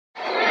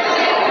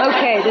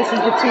Okay, this is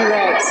the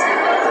T-Rex.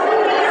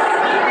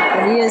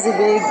 And he is a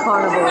big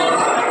carnivore.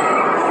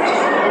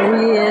 Here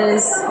he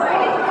is.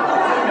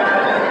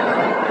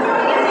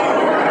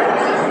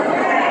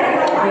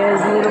 He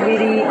has little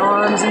bitty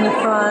arms in the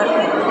front.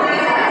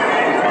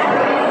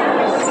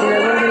 See the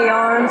little bitty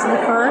arms in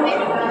the front?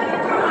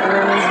 And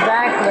then his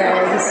back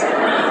legs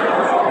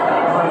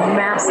are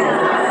massive.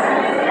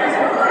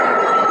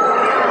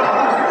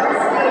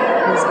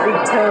 His big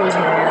toes,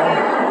 man.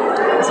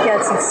 He's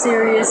got some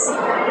serious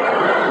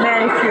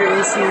manicure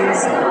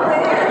issues.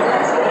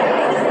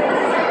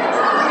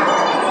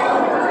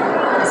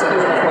 It's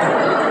beautiful.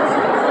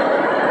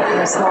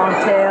 Nice long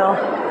tail.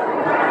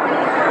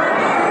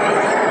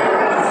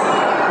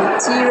 The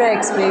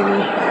T-Rex,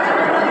 baby.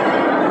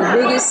 The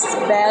biggest,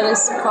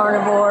 baddest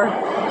carnivore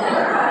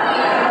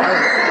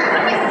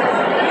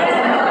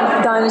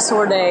of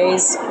dinosaur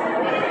days.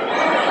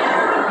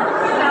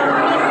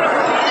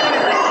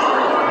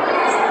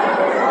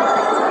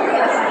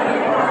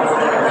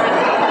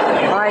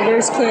 Alright,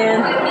 there's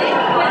Ken.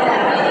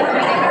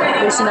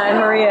 Wishing I'd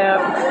hurry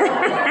up.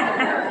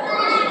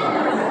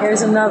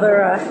 Here's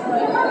another,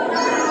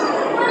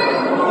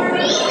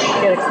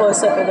 get a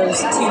close-up of those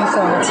teeth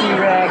on the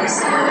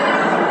T-Rex.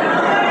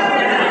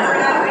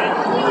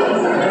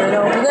 And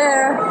over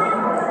there,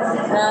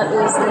 that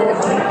is the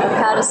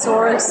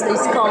Apatosaurus. They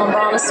used to call him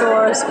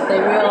Brontosaurus, but they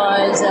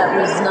realized that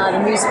was not a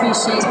new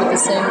species, but the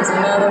same as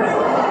another.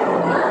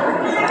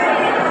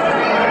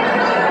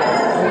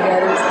 We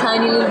got his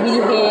tiny little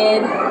bitty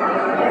head.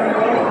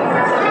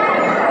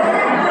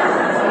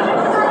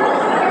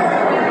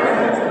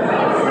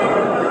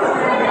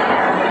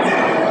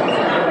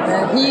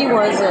 He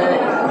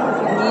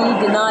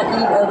did not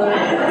eat other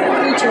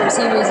creatures.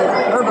 He was a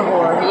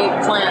herbivore. He ate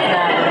plant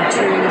matter and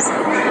trees. He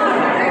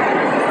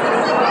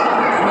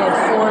had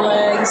 4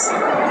 legs.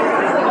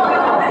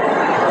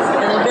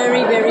 And a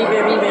very, very,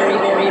 very, very,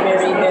 very,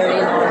 very,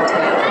 very long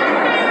tail.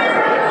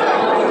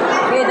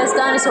 Hey, that's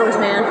dinosaurs,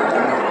 man.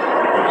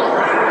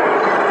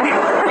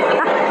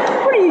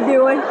 What are you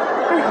doing?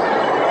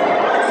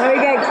 Oh,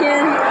 you got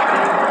Ken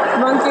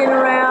monkeying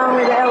around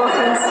with the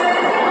elephants.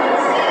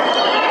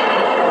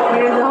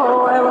 Here's the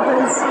whole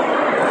elephants.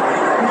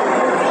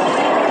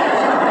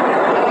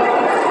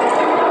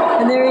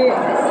 And there you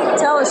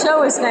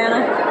show us,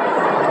 Nana.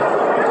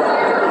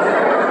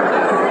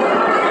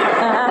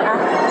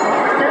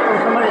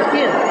 Somebody's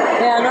kid.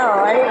 Yeah, I know,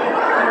 right?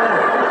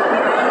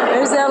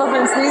 There's the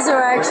elephants. These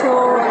are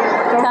actual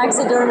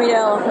taxidermied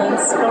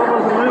elephants.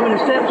 Moving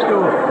step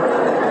stool.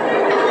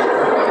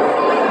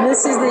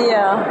 This is the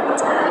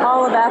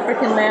Hall of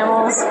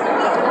Mammals.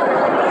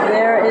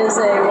 There is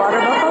a water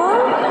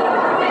buffalo.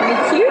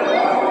 Cute?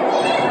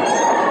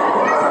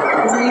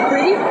 Isn't he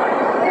pretty?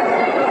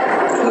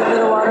 Cute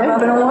little water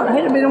buffalo.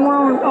 Had to be the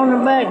one on the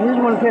back. He's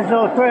the one that catches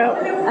all the crap.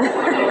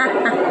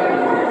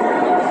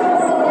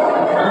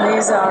 And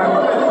these are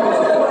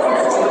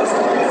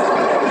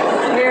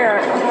here.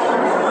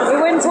 It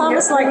wouldn't tell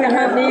us like to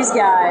hunt these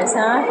guys,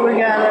 huh? We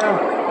got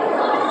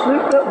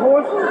swooped up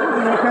horses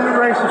and they're kind of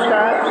racing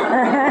stripes.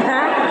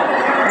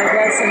 We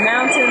got some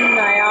mountain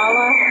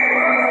Nyala.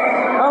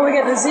 Oh, we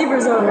got the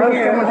zebras over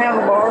here. With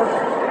handlebars.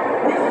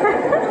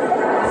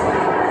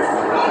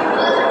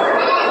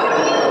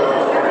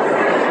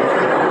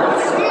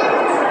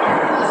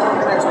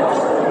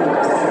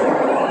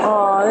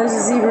 Oh, there's a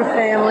zebra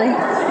family.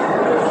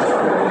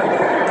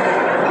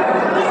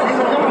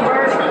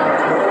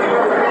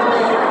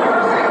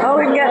 Oh,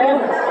 we've got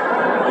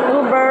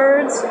little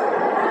birds.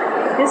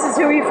 This is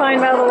who we find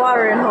by the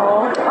watering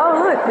hole. Oh,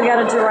 look, we got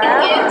a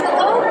giraffe. Yeah?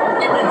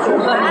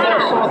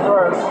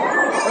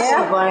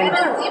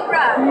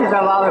 He's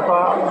a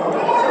lollipop.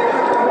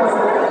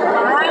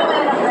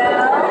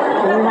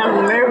 We have the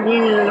American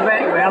Union in the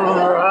background on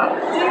the rock.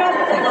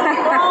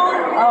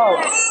 Oh,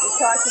 you're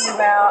talking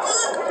about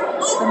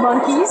the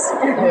monkeys?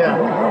 Yeah.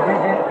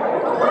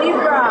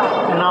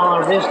 And all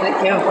our distant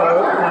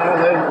kinfolk,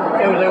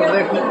 they was over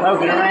there keep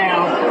poking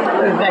around.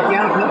 Those back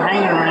yonder keep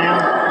hanging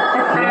around.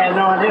 They had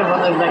no idea what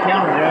those back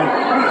yonder doing.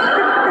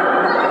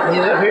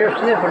 He's up here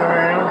sniffing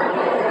around.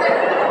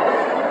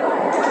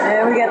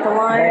 And we got the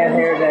lion. Bad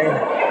hair day.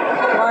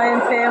 Lion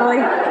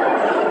family.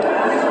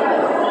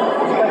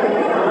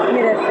 Look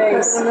at that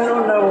face. In the middle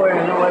of nowhere,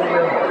 nobody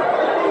goes.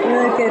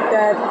 Look at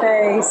that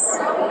face.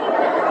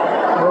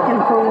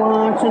 Looking for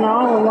lunch in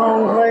all the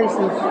wrong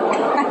places.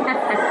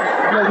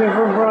 Looking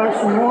for brunch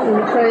and wanting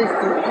to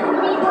taste it.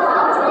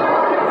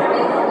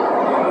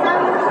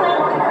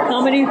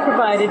 Comedy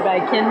provided by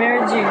Ken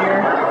Merritt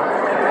Jr.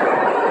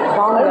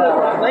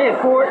 Bongo. They had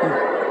court.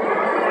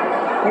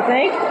 You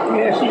think?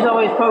 Yeah, she's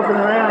always poking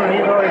around and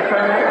he's always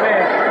trying to get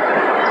back.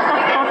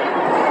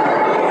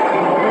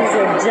 These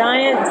are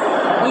giant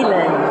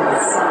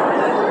elands.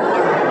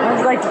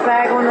 I'd like to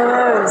bag one of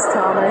those,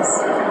 Thomas.